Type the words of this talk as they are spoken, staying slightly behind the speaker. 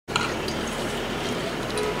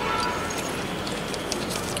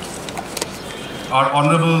our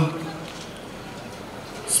Honorable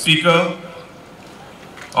Speaker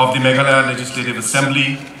of the Meghalaya Legislative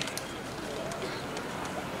Assembly,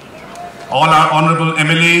 all our Honorable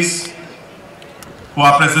MLAs who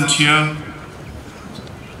are present here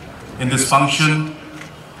in this function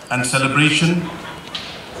and celebration,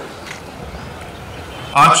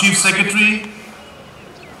 our Chief Secretary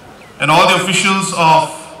and all the officials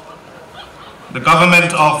of the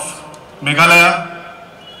government of Meghalaya,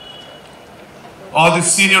 all the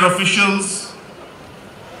senior officials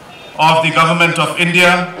of the government of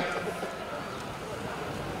India,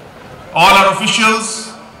 all our officials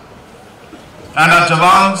and our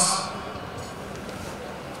Jawans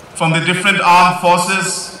from the different armed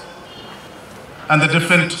forces and the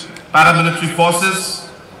different paramilitary forces,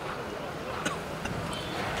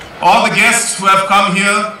 all the guests who have come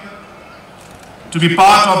here to be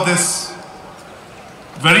part of this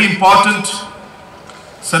very important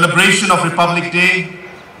celebration of Republic Day,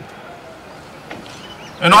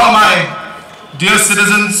 and all my dear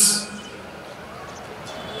citizens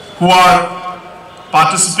who are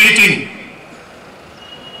participating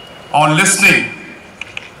or listening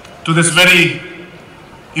to this very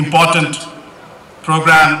important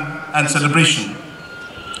program and celebration.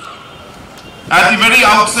 At the very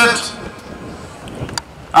outset,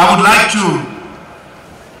 I would like to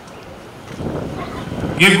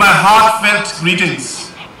give my heartfelt greetings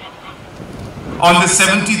on the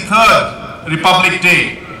 73rd Republic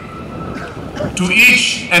Day to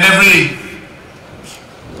each and every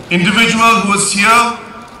individual who is here,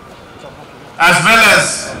 as well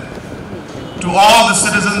as to all the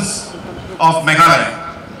citizens of Meghalaya.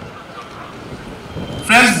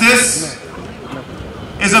 Friends, this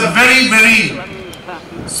is a very, very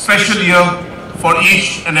special year for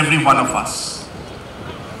each and every one of us.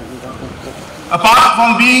 Apart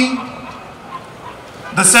from being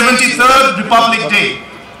the 73rd Republic Day,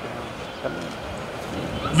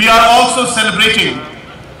 we are also celebrating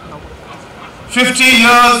 50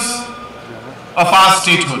 years of our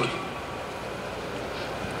statehood.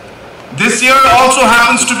 This year also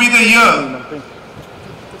happens to be the year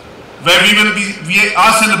where we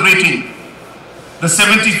are celebrating the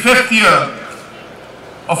 75th year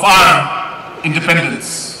of our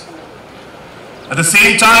independence. At the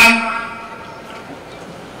same time,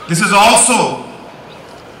 this is also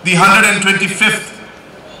the 125th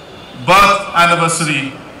birth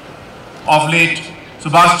anniversary of late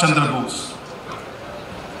Subhash Chandra Bose.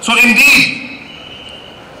 So indeed,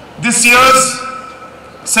 this year's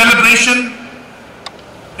celebration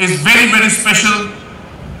is very, very special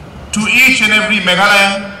to each and every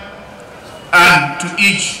Meghalayan and to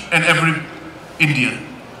each and every Indian.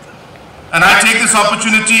 And I take this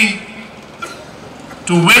opportunity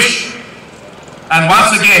to wish and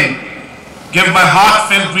once again give my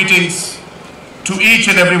heartfelt greetings to each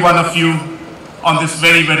and every one of you on this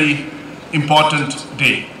very, very important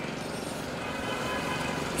day.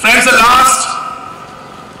 Friends, the last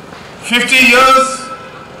 50 years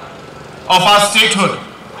of our statehood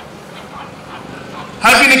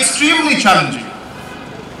have been extremely challenging.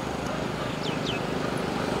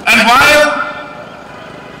 And while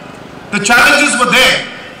the challenges were there,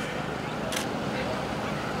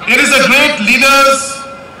 it is the great leaders,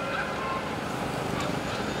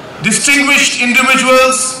 distinguished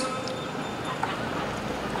individuals,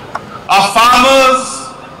 our farmers,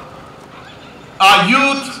 our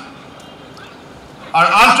youth, our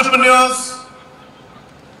entrepreneurs,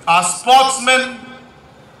 our sportsmen,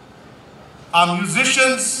 our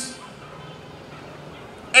musicians,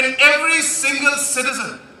 and every single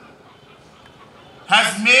citizen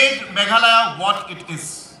has made Meghalaya what it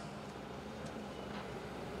is.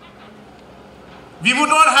 We would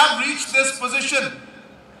not have reached this position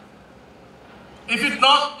if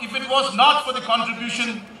it was not for the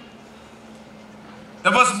contribution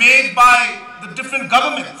that was made by the different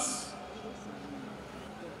governments.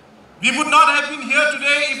 We would not have been here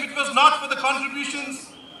today if it was not for the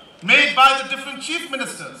contributions made by the different chief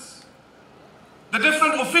ministers, the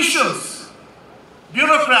different officials,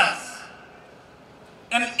 bureaucrats,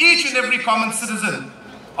 and each and every common citizen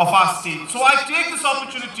of our state. So I take this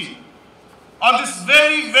opportunity on this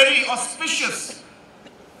very, very auspicious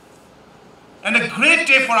and a great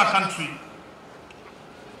day for our country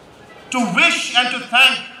to wish and to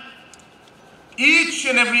thank each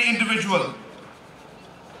and every individual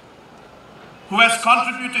who has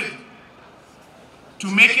contributed to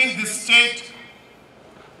making this state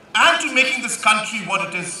and to making this country what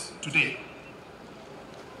it is today.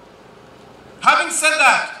 Having said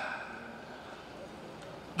that,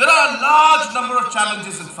 there are a large number of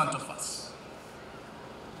challenges in front of us.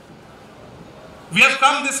 We have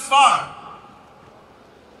come this far,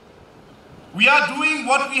 We are doing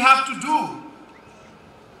what we have to do.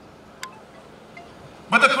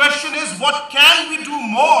 But the question is, what can we do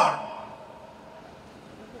more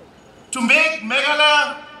to make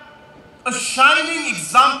Meghalaya a shining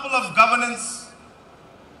example of governance,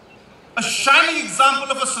 a shining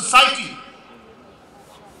example of a society,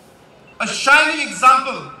 a shining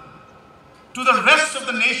example to the rest of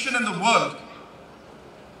the nation and the world,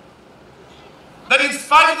 that in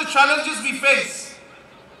spite of the challenges we face,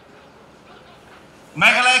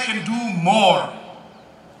 Meghalaya can do more.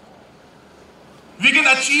 We can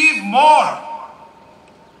achieve more.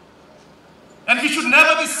 And we should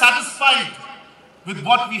never be satisfied with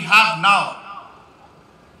what we have now.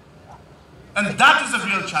 And that is a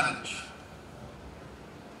real challenge.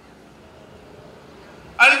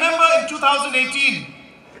 I remember in 2018,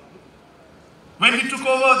 when we took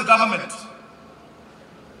over the government,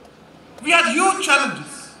 we had huge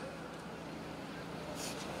challenges.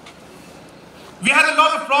 We had a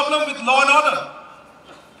lot of problem with law and order,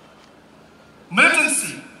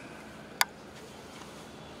 militancy.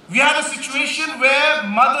 We had a situation where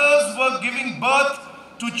mothers were giving birth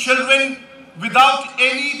to children without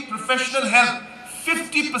any professional help.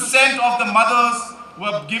 50% of the mothers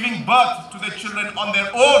were giving birth to their children on their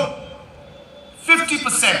own.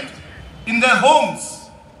 50% in their homes.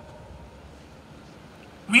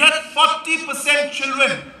 We had 40%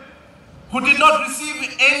 children who did not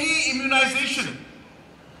receive any immunization.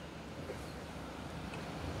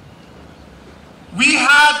 We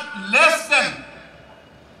had less than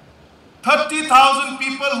 30,000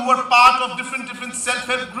 people who were part of different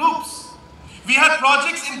self-help groups. We had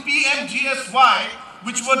projects in PMGSY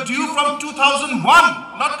which were due from 2001,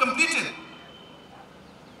 not completed.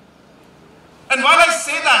 And while I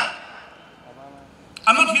say that,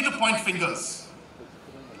 I'm not here to point fingers.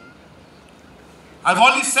 I've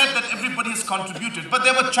already said that everybody has contributed, but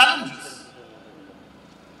there were challenges.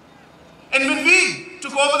 And when we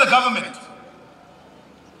took over the government,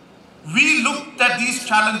 we looked at these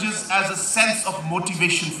challenges as a sense of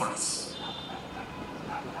motivation for us.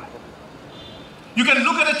 You can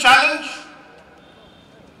look at a challenge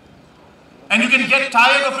and you can get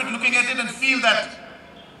tired of it, looking at it and feel that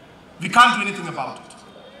we can't do anything about it.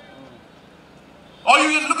 Or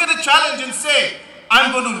you can look at a challenge and say,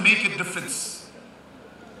 I'm going to make a difference.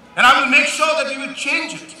 And I will make sure that we will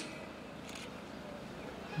change it.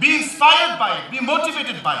 Be inspired by it, be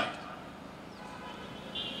motivated by it.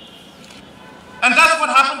 And that's what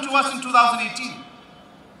happened to us in 2018.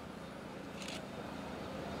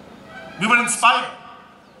 We were inspired.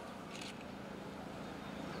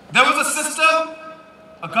 There was a system,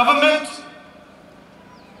 a government,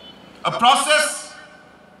 a process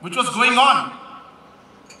which was going on.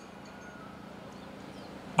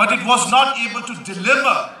 But it was not able to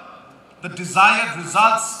deliver the desired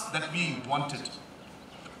results that we wanted.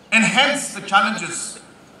 And hence the challenges.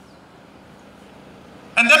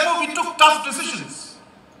 And therefore we took tough decisions.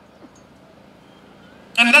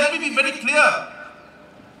 And let me be very clear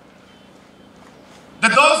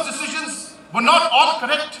that those decisions were not all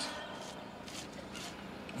correct.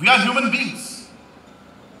 We are human beings.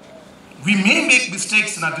 We may make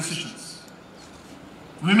mistakes in our decisions.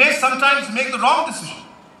 We may sometimes make the wrong decision.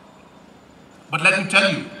 But let me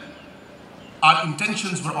tell you, our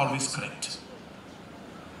intentions were always correct.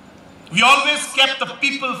 We always kept the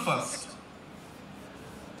people first.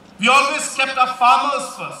 We always kept our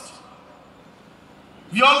farmers first.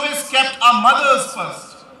 We always kept our mothers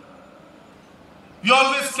first. We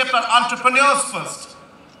always kept our entrepreneurs first.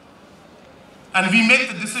 And we made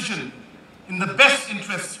the decision in the best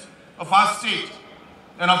interest of our state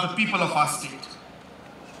and of the people of our state.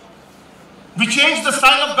 We changed the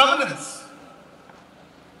style of governance.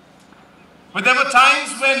 But there were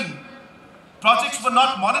times when projects were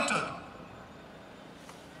not monitored.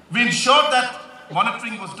 We ensured that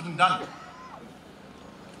monitoring was being done.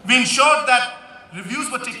 We ensured that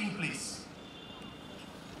reviews were taking place.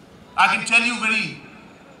 I can tell you very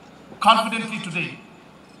confidently today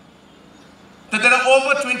that there are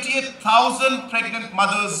over 28,000 pregnant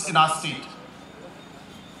mothers in our state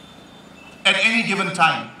at any given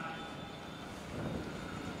time.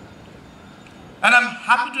 And I'm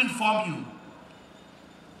happy to inform you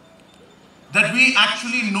that we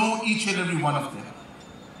actually know each and every one of them.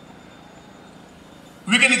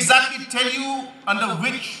 We can exactly tell you under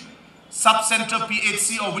which sub-center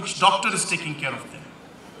PHC or which doctor is taking care of them,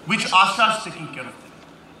 which ASHA is taking care of them.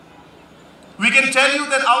 We can tell you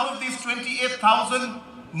that out of these 28,000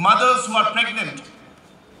 mothers who are pregnant,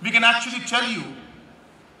 we can actually tell you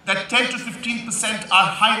that 10 to 15% are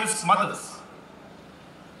high-risk mothers.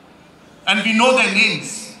 And we know their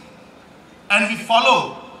names. And we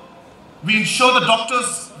follow We ensure the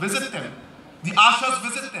doctors visit them, the ashas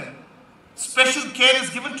visit them, special care is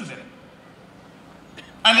given to them.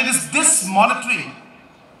 And it is this monitoring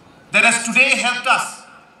that has today helped us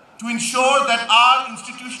to ensure that our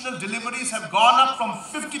institutional deliveries have gone up from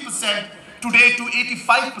 50% today to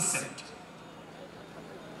 85%.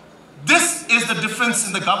 This is the difference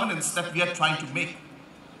in the governance that we are trying to make.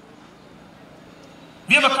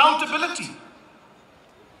 We have accountability.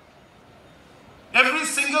 Every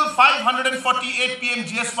single 548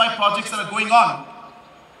 PMGSY projects that are going on,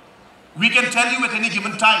 we can tell you at any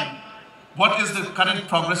given time what is the current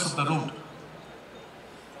progress of the road.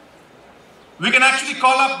 We can actually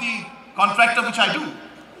call up the contractor, which I do,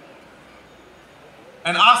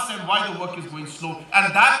 and ask them why the work is going slow.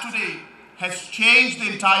 And that today has changed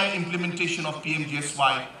the entire implementation of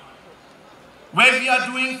PMGSY, where we are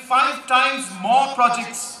doing 5 times more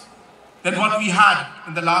projects than what we had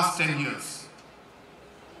in the last 10 years.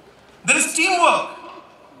 There is teamwork.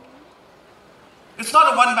 It's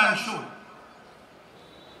not a one-man show.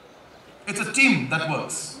 It's a team that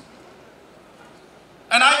works.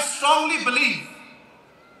 And I strongly believe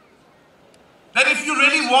that if you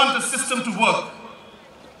really want the system to work,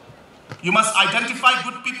 you must identify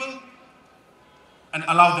good people and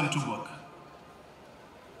allow them to work.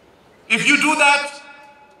 If you do that,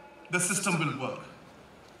 the system will work.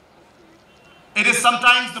 It is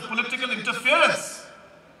sometimes the political interference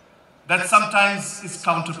that sometimes is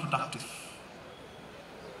counterproductive.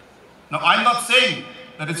 Now, I'm not saying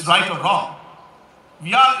that it's right or wrong.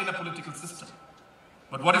 We are in a political system.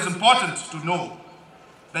 But what is important to know,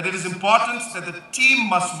 that it is important that the team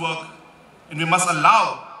must work and we must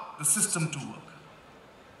allow the system to work.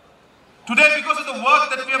 Today, because of the work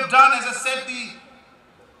that we have done, as I said, the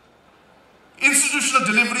institutional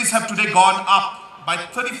deliveries have today gone up by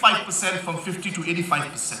 35% from 50 to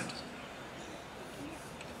 85%.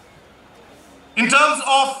 In terms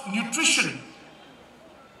of nutrition,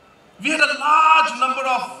 we had a large number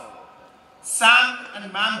of SAM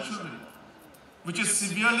and MAM children, which is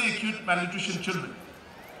severely acute malnutrition children.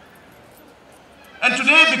 And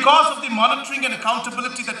today, because of the monitoring and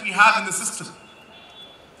accountability that we have in the system,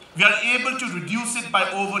 we are able to reduce it by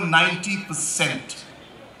over 90%.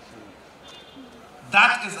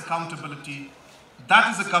 That is accountability.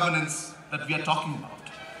 That is the governance that we are talking about.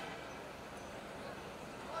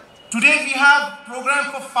 Today we have a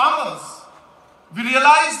program for farmers. We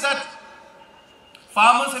realize that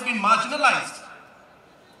farmers have been marginalized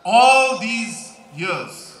all these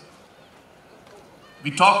years.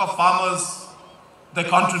 We talk of farmers, their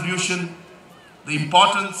contribution, the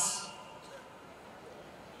importance.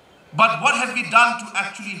 But what have we done to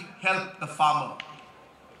actually help the farmer?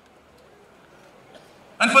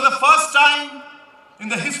 And for the first time in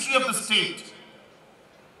the history of the state,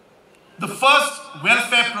 the first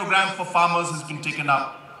welfare program for farmers has been taken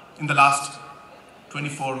up in the last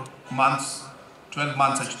 24 months, 12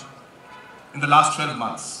 months actually, in the last 12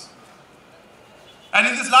 months. And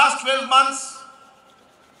in this last 12 months,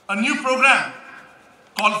 a new program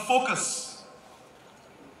called Focus,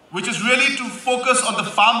 which is really to focus on the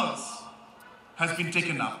farmers, has been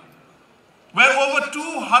taken up, where over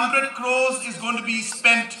 200 crores is going to be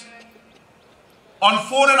spent on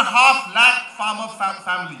 4.5 lakh farmer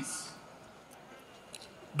families.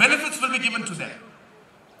 Benefits will be given to them,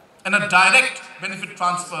 and a direct benefit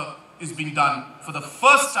transfer is being done for the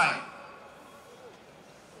first time.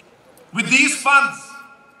 With these funds,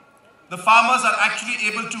 the farmers are actually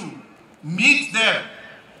able to meet their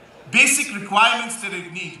basic requirements that they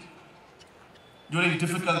need during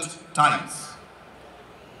difficult times.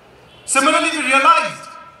 Similarly, we realized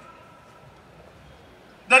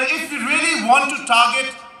that if we really want to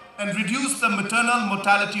target and reduce the maternal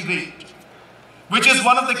mortality rate, which is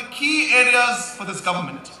one of the key areas for this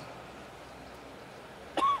government,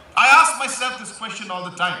 I ask myself this question all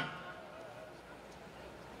the time,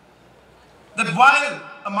 that while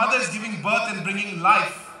a mother is giving birth and bringing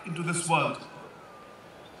life into this world,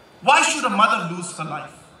 why should a mother lose her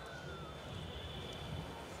life?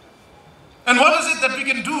 And what is it that we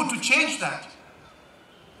can do to change that?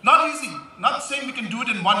 Not easy, not saying we can do it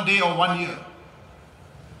in 1 day or 1 year,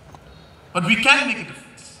 but we can make a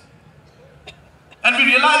difference. And we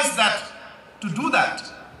realize that to do that,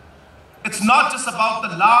 it's not just about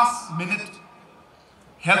the last minute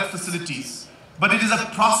health facilities, but it is a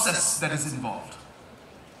process that is involved.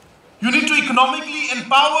 You need to economically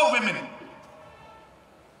empower women.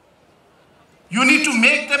 You need to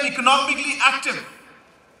make them economically active.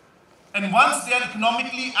 And once they are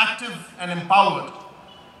economically active and empowered,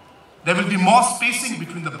 there will be more spacing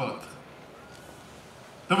between the birth.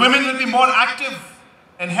 The women will be more active,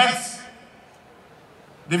 and hence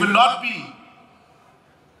They will not be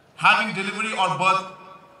having delivery or birth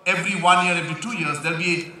every 1 year, every 2 years. There will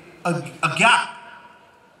be a gap.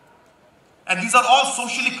 And these are all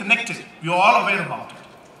socially connected. We are all aware about it.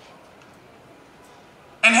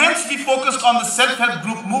 And hence we focused on the self-help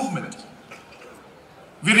group movement.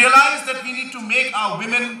 We realized that we need to make our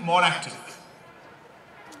women more active.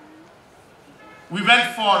 We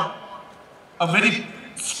went for a very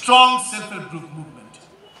strong self-help group movement.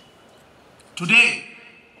 Today,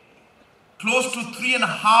 close to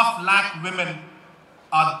 3.5 lakh women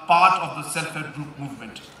are part of the self-help group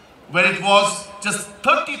movement, where it was just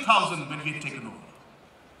 30,000 when we had taken over.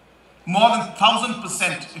 More than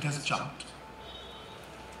 1,000% it has jumped.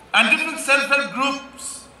 And different self-help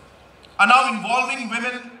groups are now involving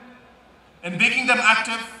women and making them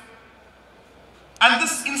active. And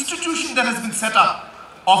this institution that has been set up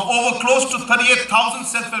of over close to 38,000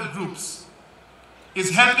 self-help groups is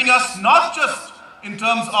helping us not just in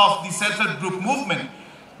terms of the self-help group movement,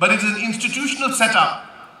 but it is an institutional setup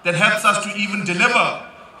that helps us to even deliver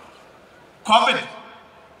COVID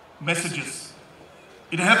messages.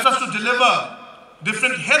 It helps us to deliver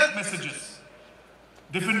different health messages,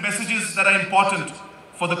 different messages that are important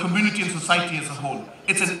for the community and society as a whole.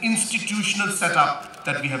 It's an institutional setup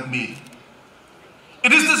that we have made.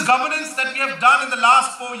 It is this governance that we have done in the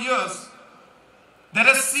last 4 years that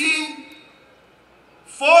has seen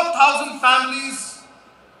 4,000 families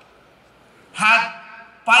had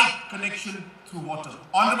pipe connection through water.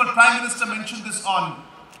 Honorable Prime Minister mentioned this on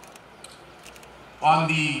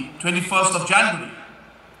the 21st of January.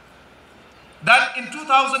 That in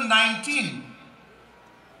 2019,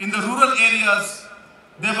 in the rural areas,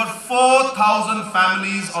 there were 4,000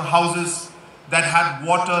 families or houses that had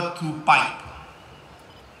water through pipe.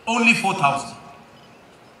 Only 4,000.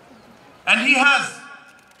 And he has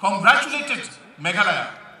congratulated Meghalaya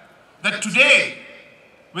that today,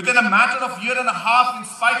 within a matter of 1.5 years, in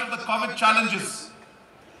spite of the COVID challenges,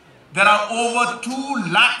 there are over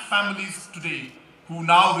 2 lakh families today who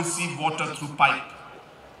now receive water through pipe,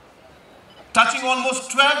 touching almost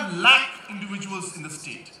 12 lakh individuals in the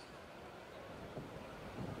state.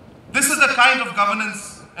 This is the kind of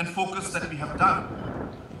governance and focus that we have done.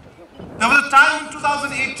 There was a time in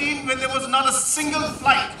 2018 when there was not a single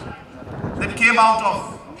flight that came out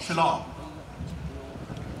of Shillong.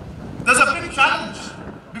 There's a big challenge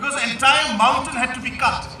because the entire mountain had to be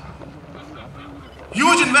cut.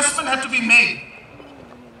 Huge investment had to be made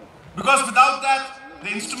because without that, the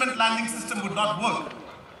instrument landing system would not work.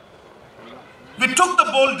 We took the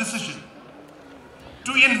bold decision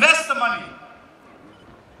to invest the money,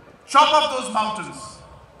 chop off those mountains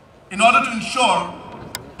in order to ensure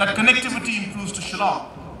that connectivity improves to Shillong.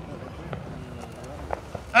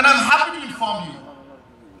 And I'm happy to inform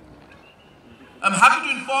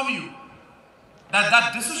you that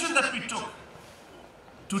that decision that we took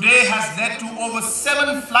today has led to over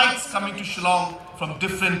 7 flights coming to Shillong from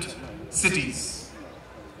different cities.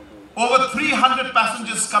 Over 300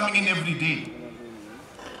 passengers coming in every day.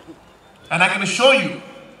 And I can assure you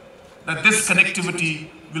that this connectivity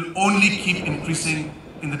will only keep increasing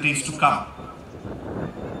in the days to come.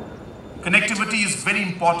 Connectivity is very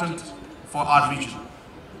important for our region.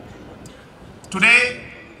 Today,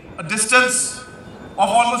 a distance of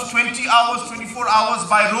almost 20 hours, 24 hours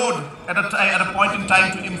by road at a point in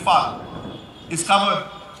time to Imphal is covered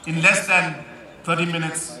in less than 30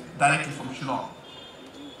 minutes directly from Shillong.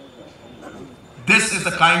 This is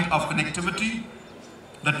the kind of connectivity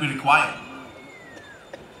that we require.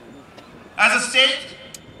 As a state,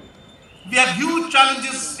 we have huge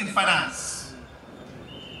challenges in finance.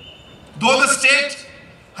 Though the state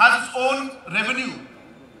has its own revenue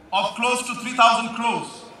of close to 3,000 crores,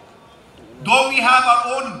 though we have our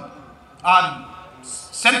own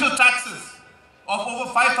central taxes of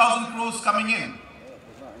over 5,000 crores coming in,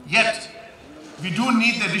 yet we do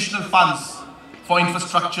need the additional funds for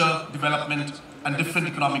infrastructure development and different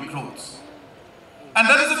economic growths. And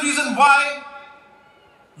that is the reason why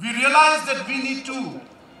we realized that we need to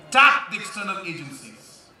tap the external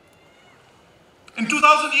agencies. In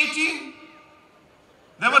 2018,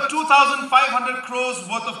 there were 2,500 crores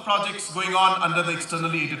worth of projects going on under the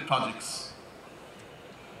externally aided projects.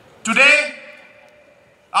 Today,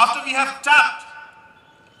 after we have tapped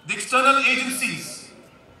the external agencies,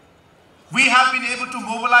 we have been able to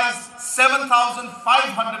mobilize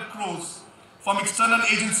 7,500 crores from external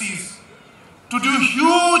agencies to do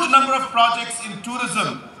huge number of projects in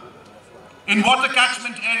tourism, in water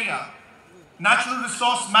catchment area, natural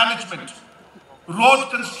resource management, road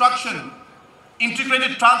construction,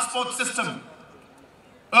 integrated transport system,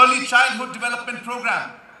 early childhood development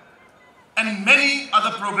program, and many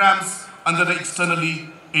other programs under the externally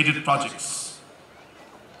aided projects.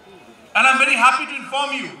 And I'm very happy to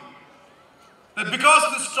inform you that because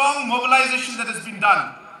of the strong mobilization that has been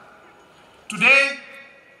done, today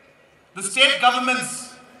the state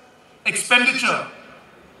government's expenditure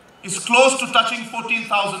is close to touching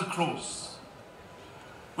 14,000 crores,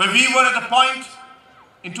 where we were at a point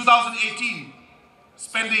in 2018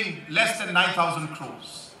 spending less than 9,000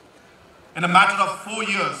 crores. In a matter of 4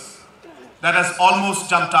 years, that has almost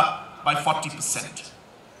jumped up by 40%.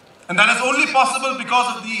 And that is only possible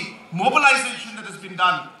because of the mobilization that has been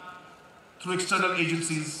done through external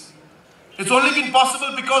agencies. It's only been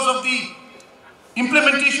possible because of the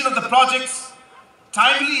implementation of the projects,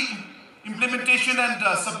 timely implementation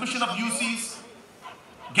and submission of UCs,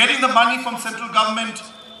 getting the money from central government,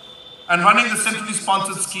 and running the centrally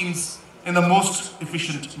sponsored schemes in the most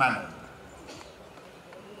efficient manner.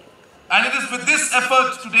 And it is with this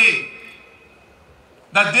effort today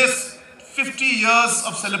that this 50 years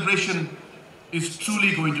of celebration is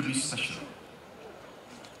truly going to be special.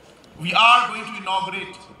 We are going to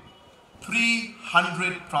inaugurate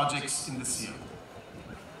 300 projects in this year.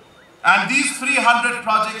 And these 300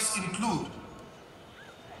 projects include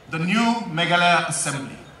the new Meghalaya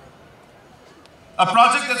Assembly, a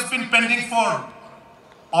project that's been pending for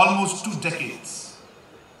almost 2 decades.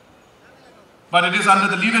 But it is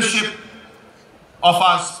under the leadership of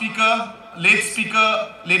our Speaker,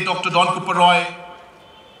 late Dr. Don Kuparoy,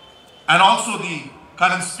 and also the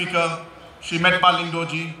current Speaker, Shri Metpal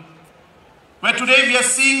Lingdoji, where today we are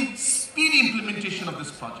seeing speedy implementation of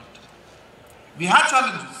this project. We had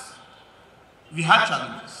challenges,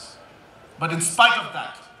 but in spite of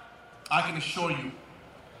that, I can assure you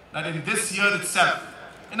that in this year itself,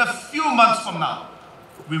 in a few months from now,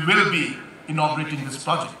 we will be inaugurating this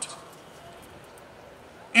project.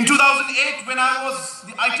 In 2008, when I was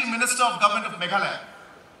the IT Minister of Government of Meghalaya,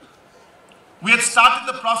 we had started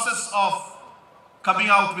the process of coming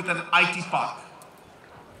out with an IT park.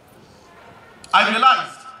 I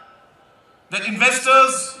realized that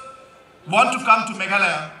investors want to come to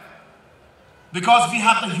Meghalaya because we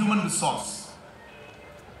have the human resource.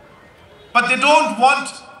 But they don't want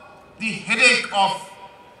the headache of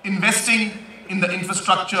investing in the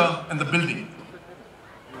infrastructure and the building.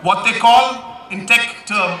 What they call, in tech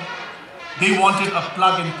term, they wanted a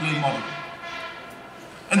plug-and-play model.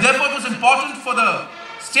 And therefore it was important for the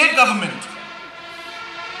state government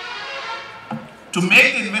to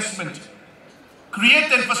make the investment, create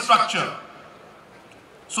the infrastructure,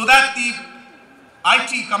 so that the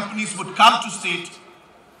IT companies would come to state,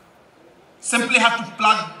 simply have to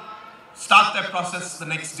start their process the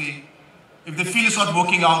next day. If they feel it's not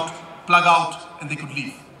working out, plug out, and they could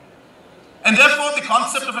leave. And therefore, the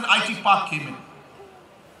concept of an IT park came in.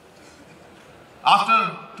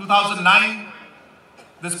 After 2009,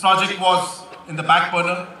 this project was in the back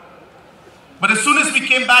burner. But as soon as we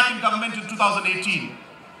came back in government in 2018,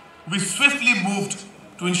 we swiftly moved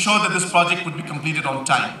to ensure that this project would be completed on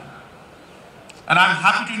time. And I'm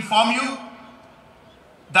happy to inform you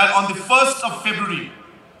that on the 1st of February,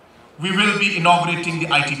 we will be inaugurating the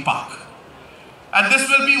IT park. And this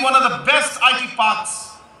will be one of the best IT parks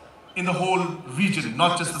in the whole region,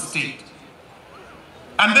 not just the state.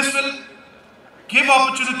 And this will give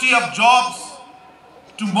opportunity of jobs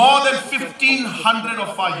to more than 1,500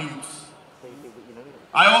 of our youths.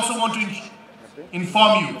 I also want to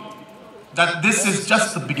inform you that this is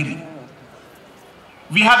just the beginning.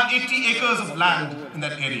 We have 80 acres of land in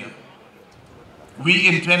that area. We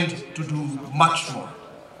intend to do much more.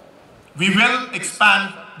 We will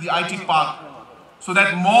expand the IT park so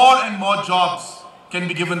that more and more jobs can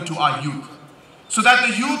be given to our youth, so that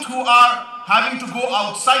the youth who are having to go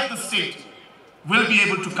outside the state will be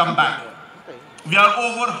able to come back. We are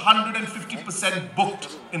over 150%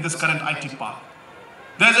 booked in this current IT park.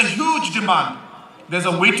 There's a huge demand. There's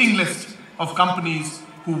a waiting list of companies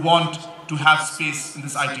who want to have space in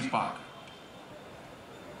this IT park.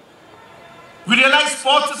 We realize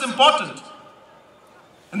sports is important.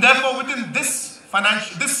 And therefore, within this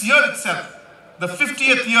year itself, the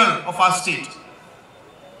 50th year of our state,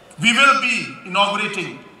 we will be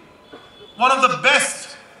inaugurating one of the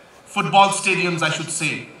best football stadiums, I should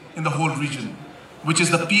say, in the whole region, which is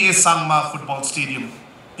the PA Sangma Football Stadium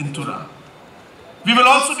in Tura. We will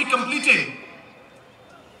also be completing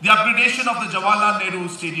the upgradation of the Jawaharlal Nehru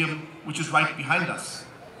Stadium, which is right behind us.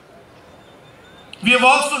 We have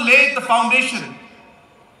also laid the foundation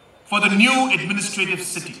for the new administrative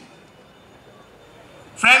city.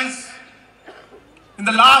 Friends, in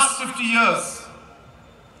the last 50 years,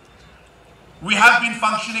 we have been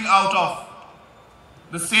functioning out of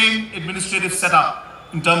the same administrative setup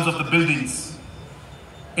in terms of the buildings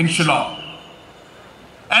in Shillong.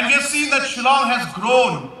 And we have seen that Shillong has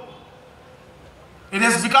grown. It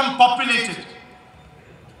has become populated.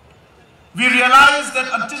 We realize that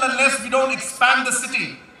unless we don't expand the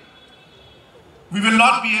city, we will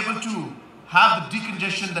not be able to have the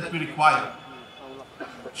decongestion that we require.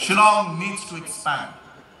 Shillong needs to expand.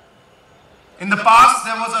 In the past,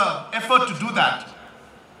 there was an effort to do that.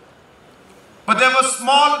 But there were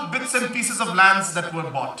small bits and pieces of lands that were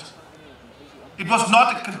bought. It was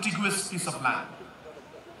not a contiguous piece of land.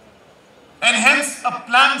 And hence, a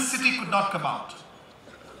planned city could not come out.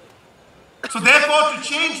 So therefore, to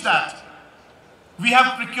change that, we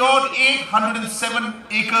have procured 807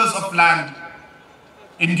 acres of land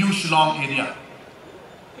in New Shillong area.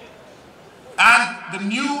 And the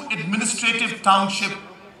new administrative township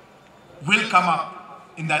will come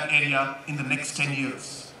up in that area in the next 10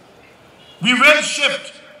 years. We will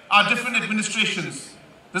shift our different administrations,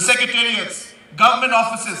 the secretariats, government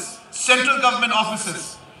offices, central government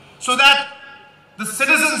offices, so that the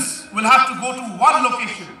citizens will have to go to one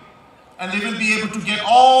location and they will be able to get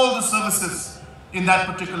all the services in that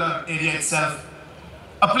particular area itself.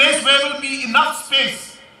 A place where there will be enough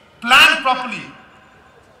space, planned properly,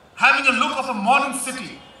 having a look of a modern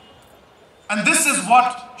city. And this is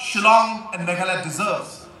what Shillong and Meghalaya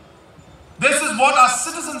deserves. This is what our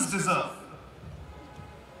citizens deserve.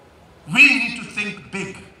 We need to think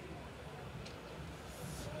big.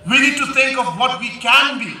 We need to think of what we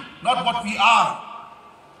can be, not what we are.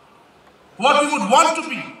 What we would want to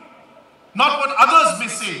be, not what others may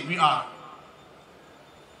say we are.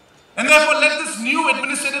 And therefore, let this new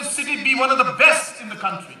administrative city be one of the best in the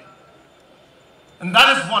country. And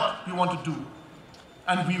that is what we want to do.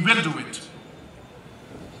 And we will do it.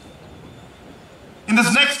 In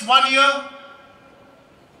this next 1 year,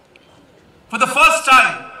 for the first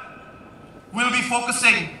time, we'll be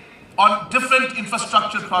focusing on different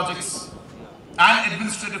infrastructure projects and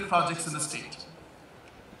administrative projects in the state.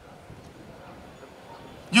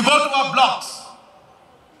 You go to our blocks.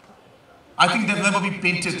 I think they've never been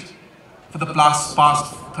painted for the past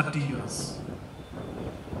 30 years.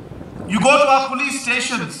 You go to our police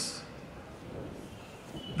stations.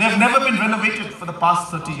 They've never been renovated for the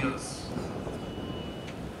past 30 years.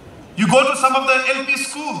 You go to some of the LP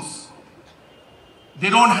schools. They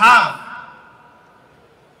don't have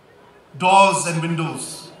doors and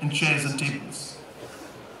windows and chairs and tables.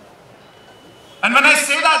 And when I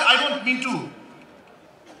say that, I don't mean to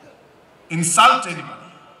insult anybody.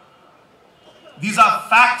 These are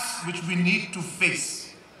facts which we need to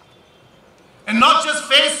face. And not just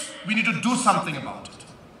face, we need to do something about it.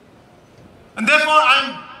 And therefore,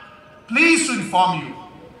 I'm pleased to inform you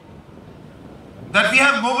that we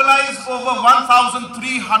have mobilized over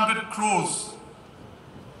 1,300 crores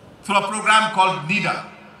through a program called NIDA.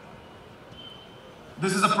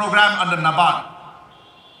 This is a program under NABARD,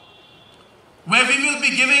 where we will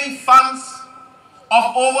be giving funds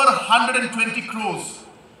of over 120 crores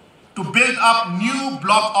to build up new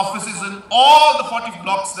block offices in all the 40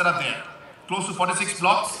 blocks that are there. Close to 46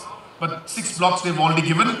 blocks, but 6 blocks they've already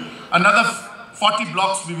given. Another 40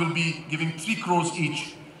 blocks we will be giving 3 crores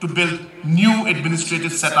each to build new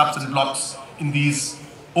administrative setups and blocks in these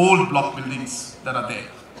old block buildings that are there.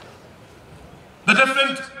 The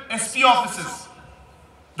different SP offices,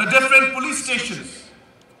 the different police stations,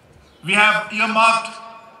 we have earmarked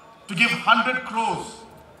to give 100 crores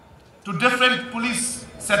to different police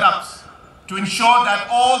setups to ensure that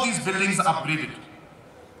all these buildings are upgraded.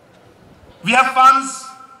 We have funds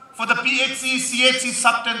for the PHC, CHC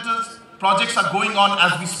sub-centers. Projects are going on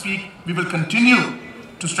as we speak. We will continue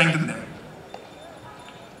to strengthen them.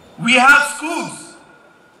 We have schools,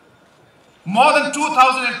 more than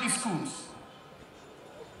 2,000 LP schools.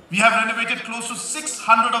 We have renovated close to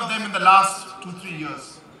 600 of them in the last 2-3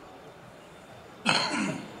 years.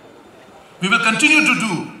 We will continue to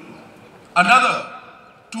do another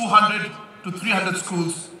 200 to 300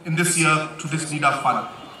 schools in this year to this NIDA fund.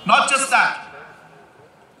 Not just that,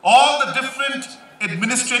 all the different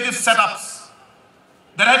administrative setups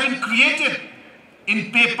that have been created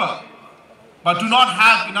in paper but do not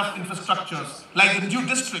have enough infrastructures, like the new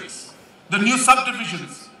districts, the new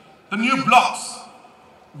subdivisions, the new blocks,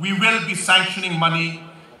 we will be sanctioning money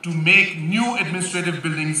to make new administrative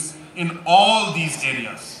buildings in all these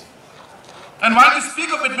areas. And while we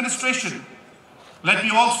speak of administration, let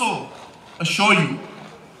me also assure you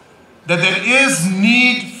that there is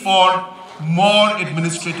need for more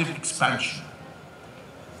administrative expansion,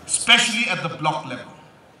 especially at the block level.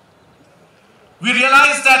 We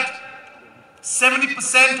realize that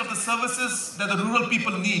 70% of the services that the rural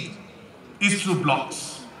people need is through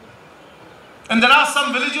blocks. And there are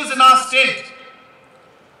some villages in our state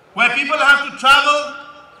where people have to travel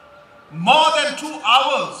more than 2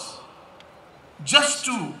 hours just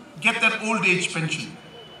to get their old age pension,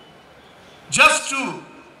 just to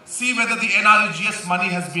see whether the NREGS money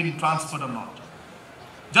has been transferred or not,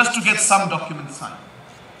 just to get some documents signed.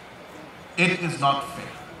 It is not fair.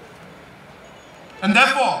 And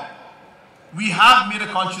therefore, we have made a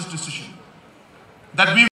conscious decision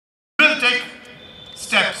that we will take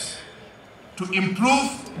steps to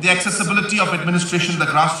improve the accessibility of administration at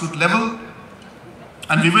the grassroots level,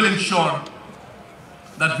 and we will ensure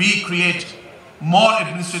that we create more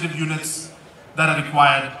administrative units that are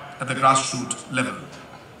required at the grassroots level.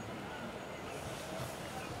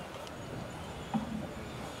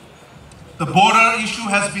 The border issue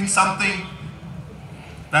has been something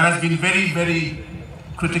that has been very, very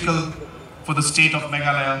critical for the state of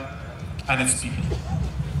Meghalaya and its people.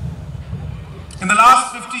 In the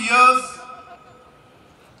last 50 years,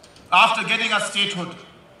 after getting our statehood,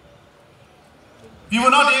 we were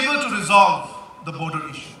not able to resolve the border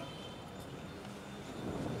issue.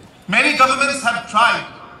 Many governments have tried.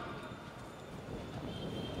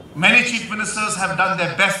 Many chief ministers have done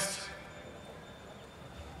their best.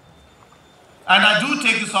 And I do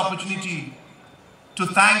take this opportunity to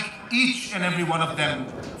thank each and every one of them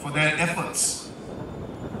for their efforts.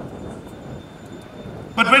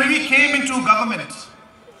 But when we came into government,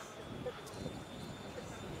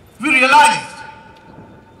 we realized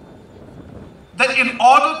that in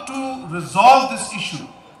order to resolve this issue,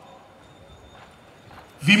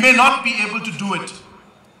 we may not be able to do it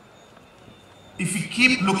if we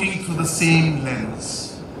keep looking through the same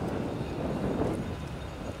lens.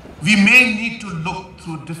 We may need to look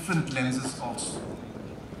through different lenses also.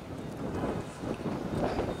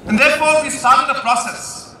 And therefore, we started a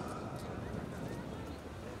process.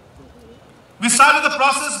 We started the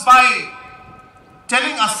process by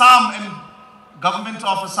telling Assam and government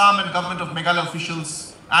of Assam and government of Meghalaya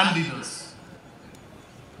officials and leaders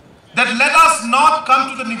that let us not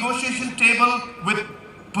come to the negotiation table with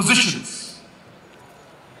positions.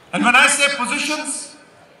 And when I say positions,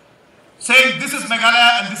 saying this is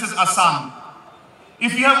Meghalaya and this is Assam,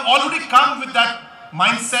 if you have already come with that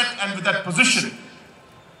mindset and with that position,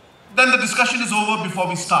 then the discussion is over before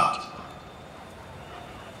we start.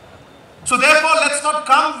 So therefore, let's not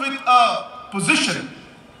come with a position,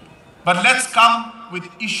 but let's come with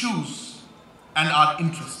issues and our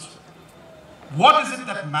interest. What is it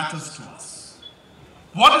that matters to us?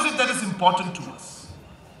 What is it that is important to us?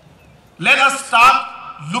 Let us start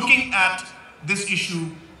looking at this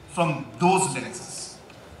issue from those lenses.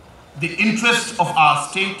 The interest of our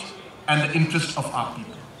state and the interest of our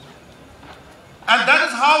people. And that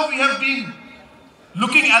is how we have been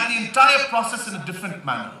looking at the entire process in a different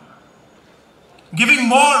manner, giving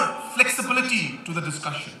more flexibility to the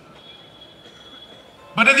discussion.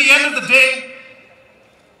 But at the end of the day,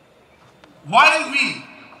 while we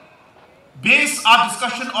base our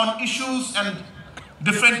discussion on issues and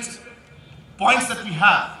different points that we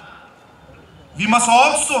have, we must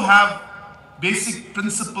also have basic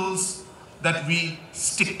principles that we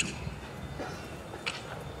stick to.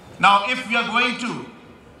 Now, if we are going to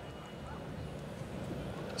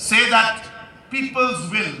say that people's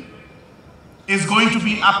will is going to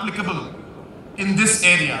be applicable in this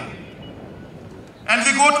area, and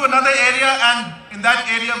we go to another area and in that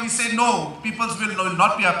area we say no, people's will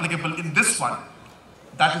not be applicable in this one,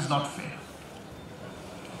 that is not fair.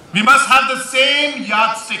 We must have the same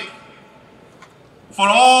yardstick for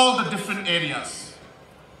all the different areas.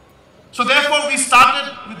 So therefore we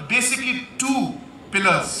started with basically two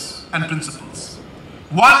pillars and principles.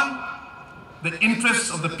 One, the interests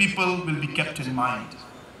of the people will be kept in mind.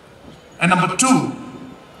 And number two,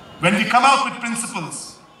 when we come out with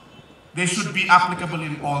principles, they should be applicable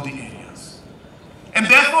in all the areas. And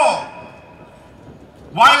therefore,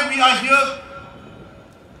 while we are here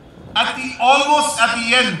almost at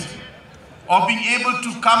the end of being able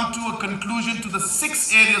to come to a conclusion to the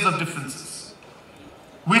 6 areas of differences,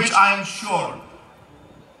 which I am sure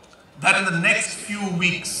that in the next few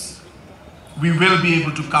weeks, we will be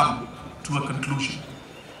able to come to a conclusion.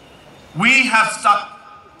 We have stuck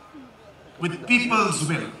with people's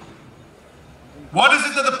will. What is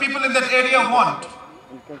it that the people in that area want?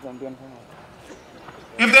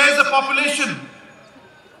 If there is a population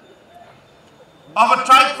of a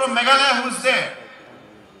tribe from Meghalaya who is there,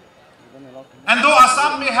 and though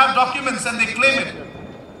Assam may have documents and they claim it,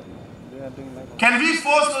 can we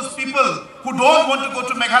force those people who don't want to go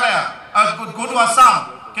to Meghalaya, go to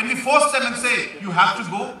Assam, can we force them and say, you have to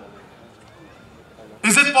go?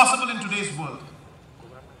 Is it possible in today's world?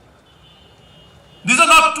 These are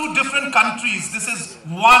not two different countries. This is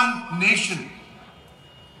one nation.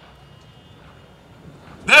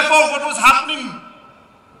 Therefore, what was happening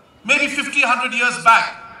maybe 50, 100 years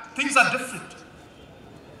back, things are different.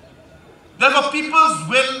 Therefore, people's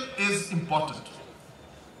will is important.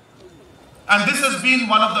 And this has been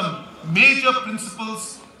one of the major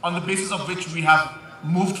principles on the basis of which we have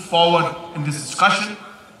moved forward in this discussion.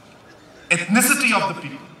 Ethnicity of the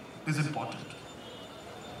people is important.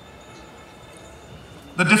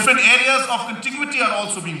 The different areas of contiguity are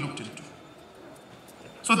also being looked into.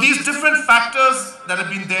 So these different factors that have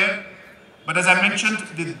been there, but as I mentioned,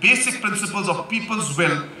 the basic principles of people's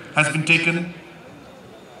will has been taken,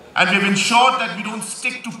 and we've ensured that we don't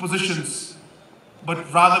stick to positions,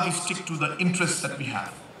 but rather we stick to the interests that we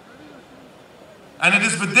have. And it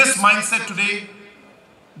is with this mindset today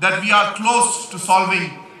that we are close to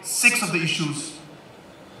solving 6 of the issues,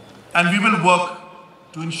 and we will work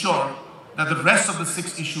to ensure that the rest of the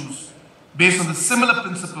 6 issues, based on the similar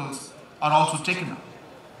principles, are also taken up.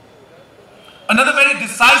 Another very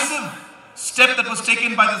decisive step that was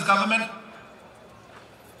taken by this government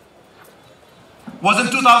was in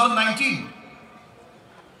 2019.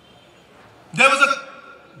 There was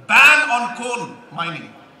a ban on coal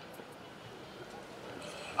mining.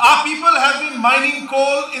 Our people have been mining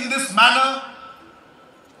coal in this manner,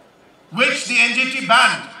 which the NGT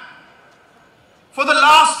banned, for the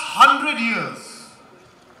last 100 years.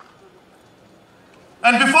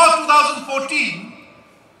 And before 2014,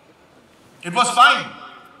 it was fine.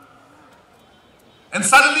 And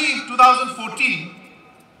suddenly in 2014,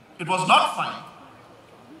 it was not fine.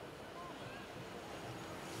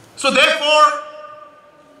 So therefore,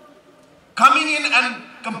 coming in and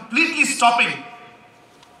completely stopping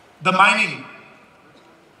the mining,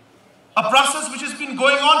 a process which has been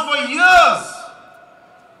going on for years,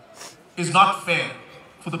 is not fair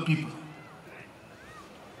for the people.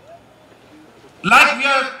 Like we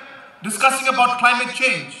are discussing about climate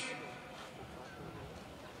change.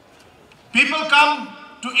 People come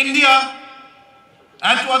to India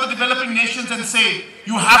and to other developing nations and say,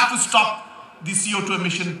 you have to stop the CO2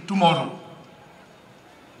 emission tomorrow.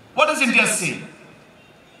 What does India say?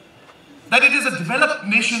 That it is the developed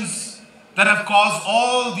nations that have caused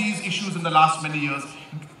all these issues in the last many years.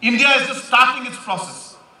 India is just starting its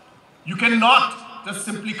process. You cannot just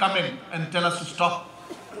simply come in and tell us to stop.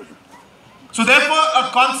 So therefore, a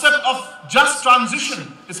concept of just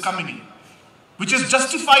transition is coming in, which is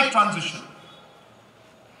justified transition.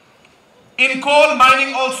 In coal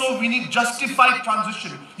mining also, we need justified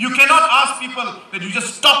transition. You cannot ask people that you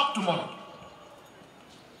just stop tomorrow.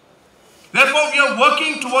 Therefore, we are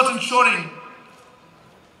working towards ensuring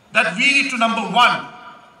that we need to, number one,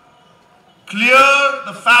 clear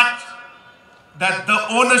the fact that the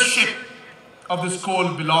ownership of this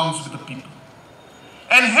coal belongs with the people.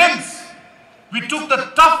 And hence, we took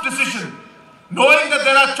the tough decision, knowing that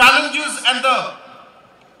there are challenges and the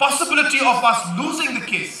possibility of us losing the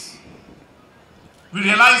case. We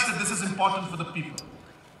realized that this is important for the people.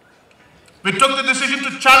 We took the decision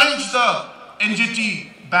to challenge the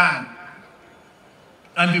NGT ban,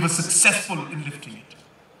 and we were successful in lifting it.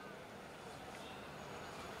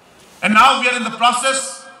 And now we are in the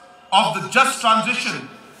process of the just transition,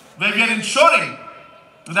 where we are ensuring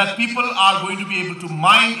that people are going to be able to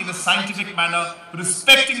mine in a scientific manner,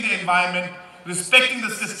 respecting the environment, respecting the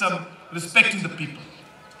system, respecting the people.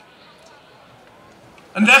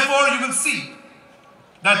 And therefore, you will see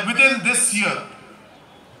that within this year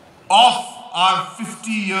of our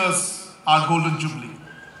 50 years, our Golden Jubilee,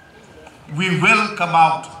 we will come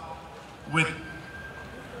out with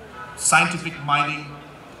scientific mining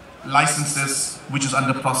licenses, which is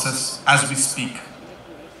under process as we speak.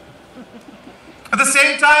 At the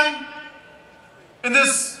same time, in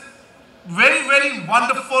this very, very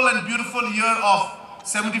wonderful and beautiful year of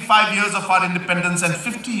 75 years of our independence and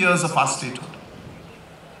 50 years of our statehood,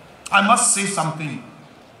 I must say something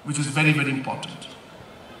which is very, very important.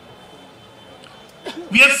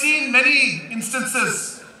 We have seen many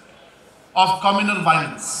instances of communal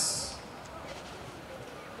violence.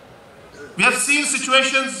 We have seen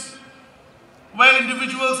situations where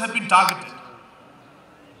individuals have been targeted.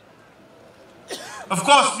 Of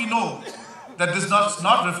course, we know that this does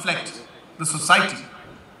not reflect the society.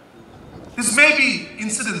 This may be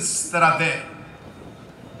incidents that are there.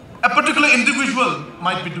 A particular individual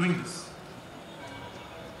might be doing this.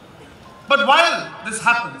 But while this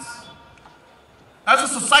happens, as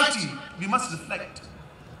a society, we must reflect.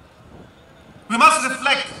 We must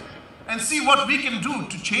reflect and see what we can do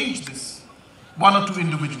to change this. 1 or 2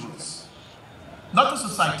 individuals. Not the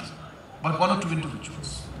society, but 1 or 2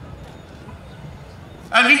 individuals.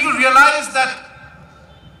 And we will realize that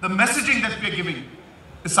the messaging that we are giving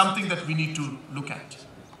is something that we need to look at.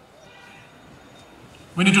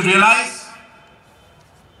 We need to realize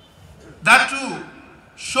that to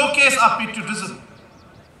showcase our patriotism,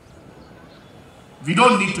 we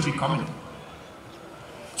don't need to be communal.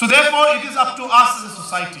 So therefore, it is up to us as a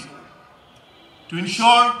society to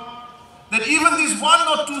ensure that even these one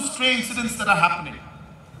or two stray incidents that are happening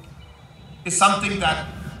is something that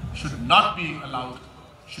should not be allowed,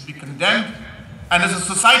 should be condemned. And as a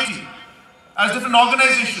society, as different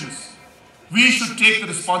organizations, we should take the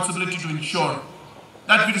responsibility to ensure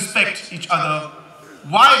that we respect each other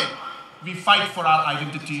while we fight for our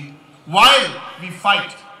identity, while we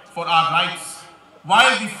fight for our rights,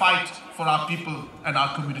 while we fight for our people and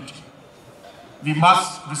our community. We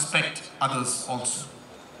must respect others also.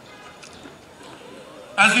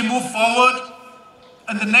 As we move forward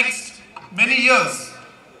in the next many years,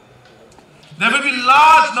 there will be a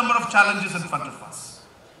large number of challenges in front of us.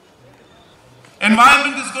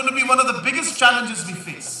 Environment is going to be one of the biggest challenges we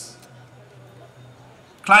face.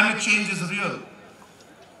 Climate change is real.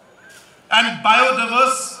 And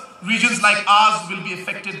biodiverse regions like ours will be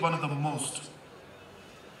affected one of the most.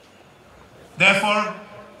 Therefore,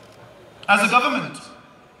 as a government,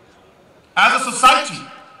 as a society,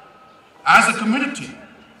 as a community,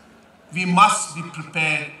 we must be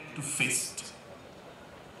prepared to face it.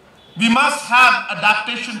 We must have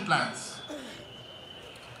adaptation plans.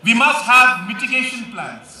 We must have mitigation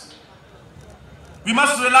plans. We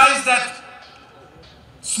must realize that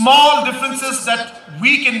small differences that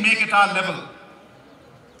we can make at our level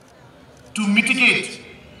to mitigate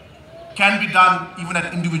can be done even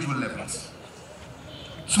at individual levels.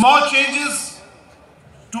 Small changes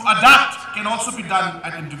to adapt can also be done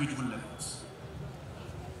at individual levels.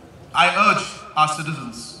 I urge our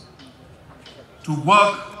citizens to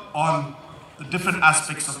work on the different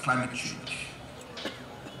aspects of climate change.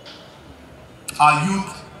 Our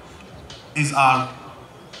youth is our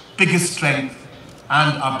biggest strength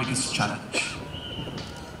and our biggest challenge.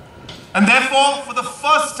 And therefore, for the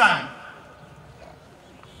first time,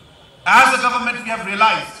 as a government, we have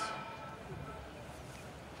realized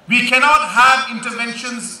we cannot have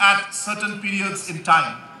interventions at certain periods in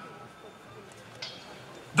time.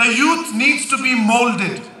 The youth needs to be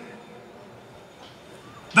molded.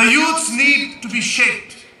 The youths need to be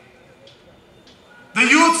shaped. The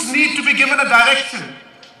youths need to be given a direction.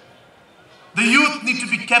 The youth need to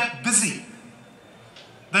be kept busy.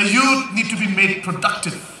 The youth need to be made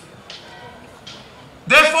productive.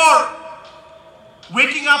 Therefore,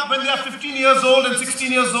 waking up when they are 15 years old and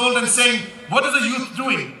 16 years old and saying, what is the youth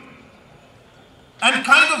doing? And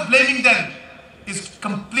kind of blaming them is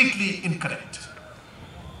completely incorrect.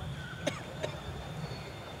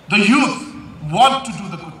 The youth want to do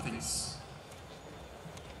the good things.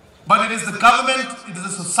 But it is the government, it is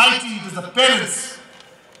the society, it is the parents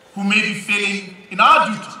who may be failing in our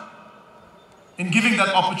duty in giving that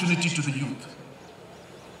opportunity to the youth.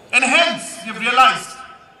 And hence, we have realized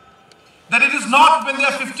that it is not when they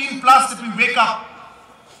are 15 plus that we wake up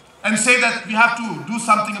and say that we have to do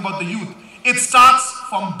something about the youth. It starts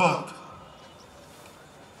from birth.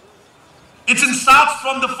 It starts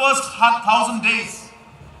from the first 1,000 days,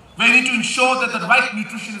 where we need to ensure that the right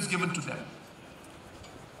nutrition is given to them.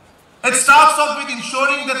 It starts off with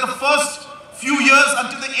ensuring that the first few years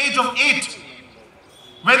until the age of 8,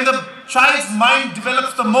 when the child's mind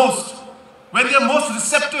develops the most, when they are most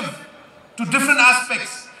receptive to different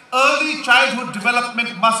aspects, early childhood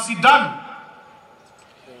development must be done.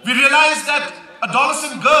 We realize that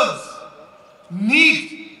adolescent girls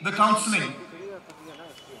need the counseling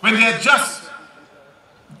when they are just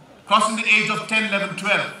crossing the age of 10, 11,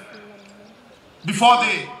 12, before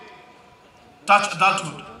they touch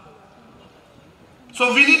adulthood.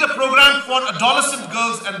 So we need a program for adolescent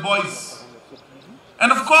girls and boys.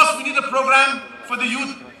 And of course, we need a program for the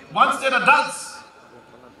youth once they're adults.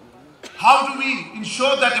 How do we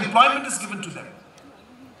ensure that employment is given to them?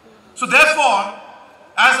 So therefore,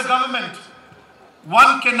 as a government,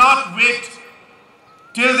 one cannot wait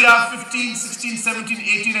till they are 15, 16, 17,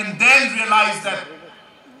 18 and then realize that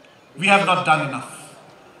we have not done enough.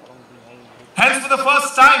 Hence, for the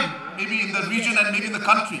first time, maybe in the region and maybe in the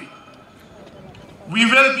country, we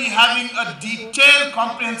will be having a detailed,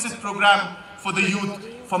 comprehensive program for the youth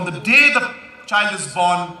from the day the child is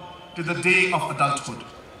born to the day of adulthood.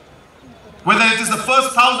 Whether it is the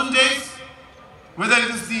first 1,000 days, whether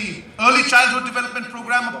it is the early childhood development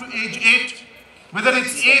program up to age 8, whether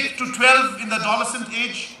it's 8 to 12 in the adolescent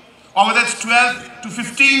age, or whether it's 12 to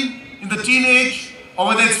 15 in the teenage, or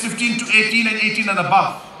whether it's 15 to 18 and 18 and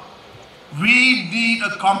above. We need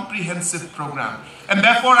a comprehensive program. And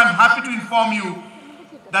therefore, I'm happy to inform you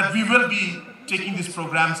that we will be taking these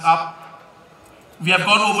programs up. We have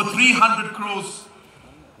got over 300 crores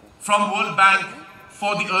from World Bank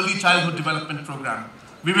for the Early Childhood Development Program.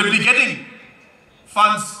 We will be getting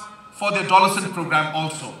funds for the adolescent program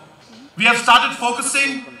also. We have started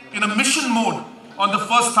focusing in a mission mode on the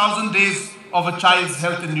first 1,000 days of a child's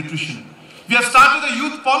health and nutrition. We have started a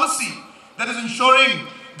youth policy that is ensuring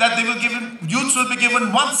that youths will be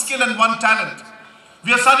given one skill and one talent.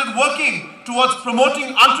 We have started working towards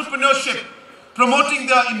promoting entrepreneurship, promoting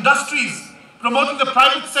the industries, promoting the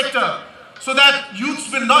private sector, so that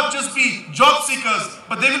youths will not just be job seekers,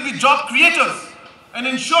 but they will be job creators, and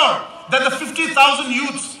ensure that the 50,000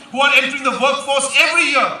 youths who are entering the workforce every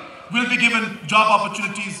year will be given job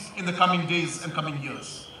opportunities in the coming days and coming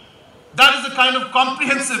years. That is the kind of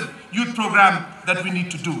comprehensive youth program that we need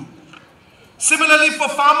to do. Similarly, for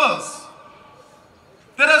farmers,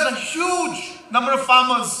 there is a huge number of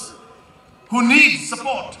farmers who need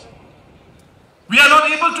support. We are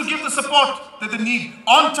not able to give the support that they need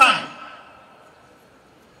on time.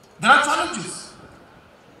 There are challenges.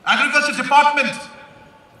 Agriculture department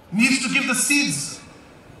needs to give the seeds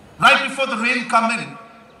right before the rain come in.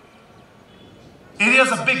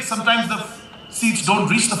 Areas are big, sometimes the seeds don't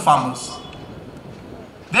reach the farmers.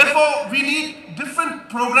 Therefore, we need different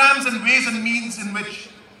programs and ways and means in which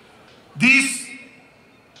these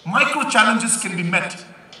micro challenges can be met.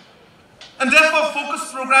 And therefore,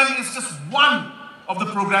 Focus program is just one of the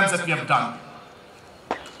programs that we have done.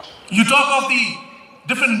 You talk of the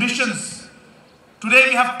different missions. Today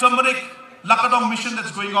we have turmeric Lakadong mission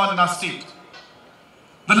that's going on in our state.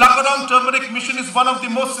 The Lakadong turmeric mission is one of the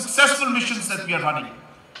most successful missions that we are running,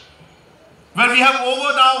 where we have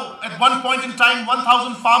over now, at one point in time,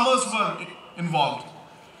 1,000 farmers were involved.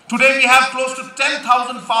 Today we have close to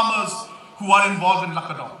 10,000 farmers who are involved in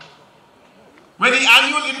Lakadong, where the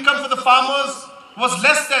annual income for the farmers was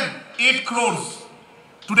less than 8 crores.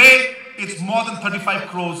 Today it's more than 35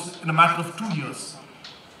 crores in a matter of 2 years.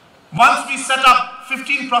 Once we set up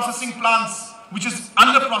 15 processing plants, which is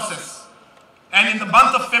under process, and in the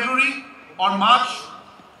month of February or March,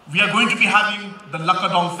 we are going to be having the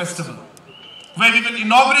Lakadong festival, where we will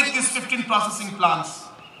inaugurate these 15 processing plants.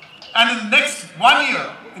 And in the next 1 year,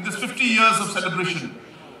 in this 50 years of celebration,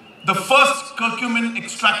 the first curcumin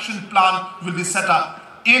extraction plant will be set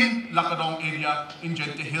up in Lakadong area in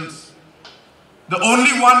Gente Hills. The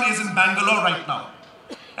only one is in Bangalore right now.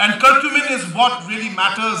 And curcumin is what really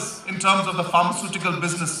matters in terms of the pharmaceutical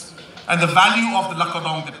business and the value of the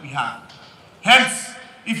Lakadong that we have. Hence,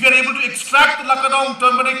 if you are able to extract the Lakadong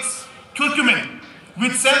turmeric's curcumin,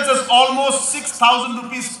 which sells us almost 6,000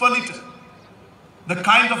 rupees per litre, the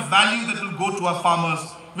kind of value that will go to our farmers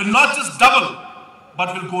will not just double,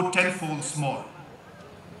 but will go tenfold more.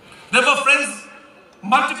 Therefore, friends,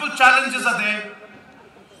 multiple challenges are there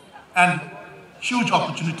and huge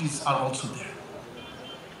opportunities are also there.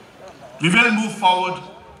 We will move forward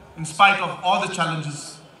in spite of all the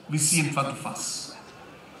challenges we see in front of us.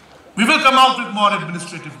 We will come out with more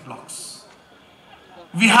administrative blocks.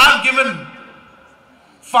 We have given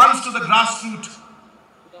funds to the grassroots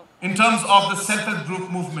in terms of the self-help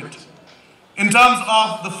group movement, in terms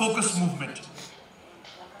of the Focus movement.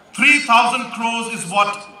 3,000 crores is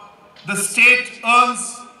what the state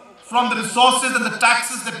earns from the resources and the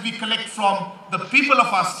taxes that we collect from the people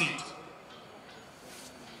of our state.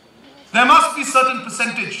 There must be a certain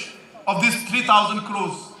percentage of this 3,000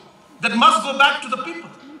 crores that must go back to the people.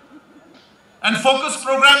 And Focus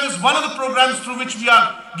program is one of the programs through which we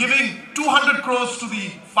are giving 200 crores to the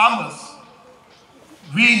farmers.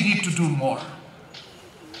 We need to do more.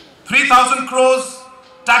 3,000 crores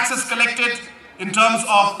taxes collected in terms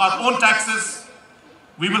of our own taxes.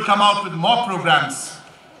 We will come out with more programs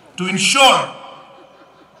to ensure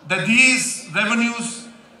that these revenues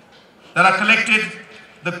that are collected,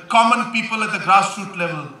 the common people at the grassroots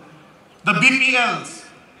level, the BPLs,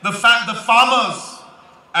 the farmers,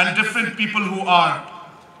 and different people who are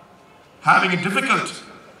having a difficult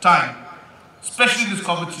time, especially in this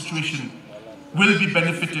COVID situation, will be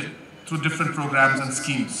benefited through different programs and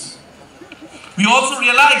schemes. We also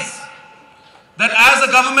realize that as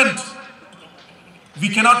a government, we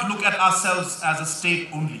cannot look at ourselves as a state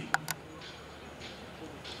only.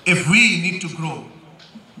 If we need to grow,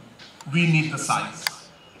 we need the size.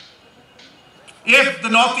 If the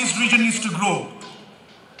Northeast region needs to grow,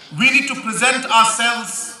 we need to present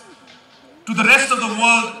ourselves to the rest of the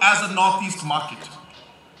world as a Northeast market.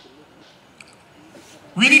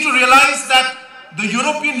 We need to realize that the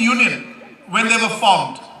European Union, when they were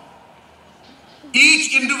formed,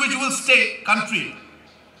 each individual country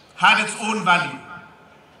had its own value.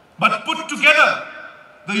 But put together,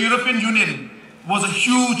 the European Union was a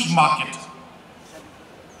huge market.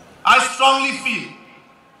 I strongly feel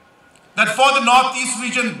that for the Northeast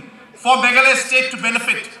region, for Meghalaya state to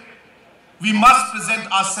benefit, we must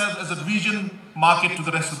present ourselves as a region market to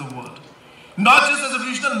the rest of the world. Not just as a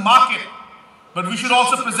regional market, but we should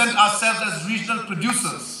also present ourselves as regional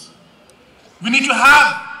producers. We need to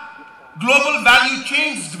have global value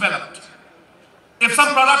chains developed. If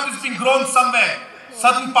some product is being grown somewhere,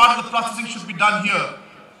 certain part of the processing should be done here.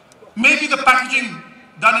 Maybe the packaging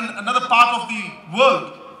done in another part of the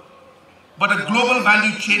world, but a global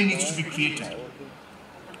value chain needs to be created.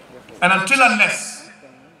 And unless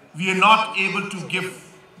we are not able to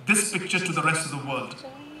give this picture to the rest of the world,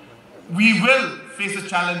 we will face the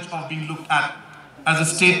challenge of being looked at as a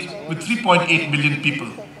state with 3.8 million people.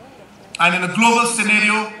 And in a global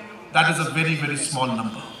scenario, that is a very, very small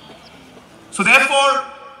number. So therefore,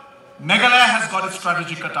 Meghalaya has got its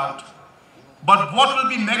strategy cut out. But what will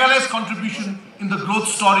be Meghalaya's contribution in the growth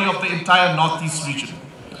story of the entire Northeast region?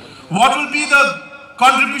 What will be the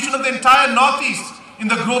contribution of the entire Northeast in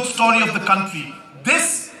the growth story of the country?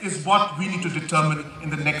 This is what we need to determine in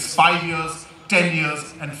the next 5 years, 10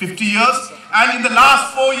 years, and 50 years. And in the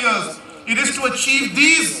last 4 years, it is to achieve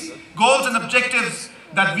these goals and objectives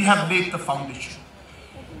that we have laid the foundation.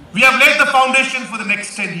 We have laid the foundation for the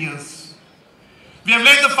next 10 years. We have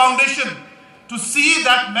laid the foundation to see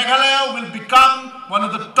that Meghalaya will become one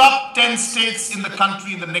of the top 10 states in the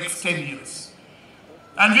country in the next 10 years.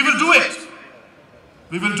 And we will do it.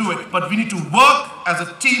 We will do it. But we need to work as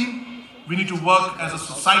a team. We need to work as a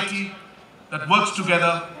society that works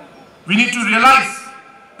together. We need to realize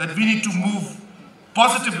that we need to move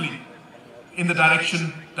positively in the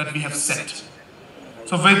direction that we have set.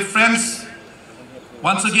 So friends,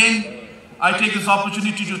 once again, I take this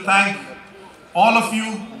opportunity to thank all of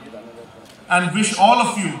you and wish all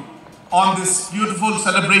of you on this beautiful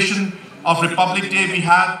celebration of Republic Day we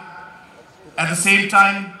had. At the same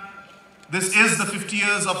time, this is the 50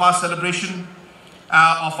 years of our celebration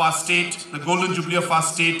of our state, the Golden Jubilee of our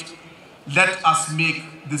state. Let us make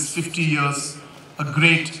this 50 years a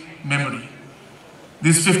great memory.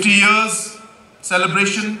 This 50 years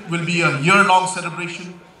celebration will be a year-long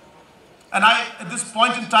celebration. And I, at this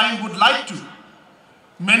point in time, would like to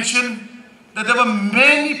mention that there were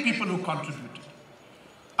many people who contributed.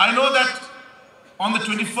 I know that on the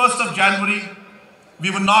 21st of January, we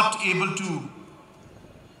were not able to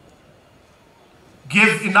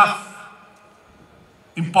give enough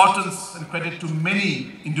importance and credit to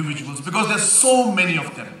many individuals because there's so many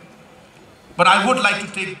of them. But I would like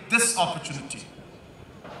to take this opportunity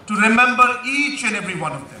to remember each and every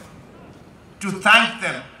one of them, to thank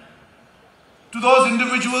them, to those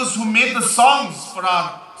individuals who made the songs for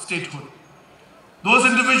our statehood, those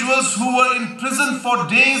individuals who were in prison for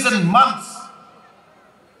days and months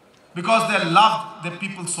because they loved their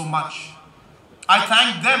people so much. I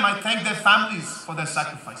thank them, I thank their families for their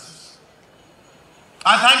sacrifices.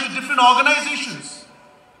 I thank the different organizations,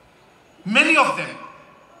 many of them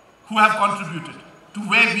who have contributed to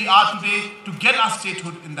where we are today to get our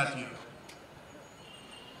statehood in that year.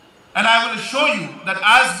 And I will assure you that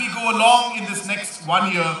as we go along in this next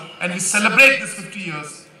 1 year and we celebrate this 50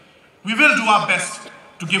 years, we will do our best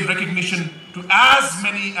to give recognition to as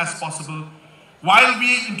many as possible while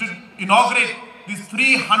we inaugurate these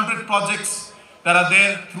 300 projects that are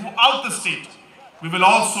there throughout the state. We will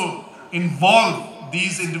also involve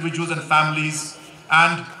these individuals and families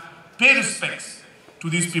and pay respects to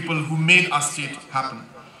these people who made our state happen.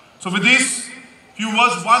 So with these few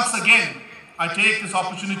words, once again, I take this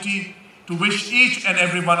opportunity to wish each and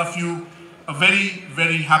every one of you a very,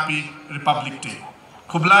 very happy Republic Day.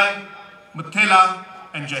 Khublai, Mathela,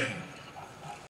 and Jai Hind.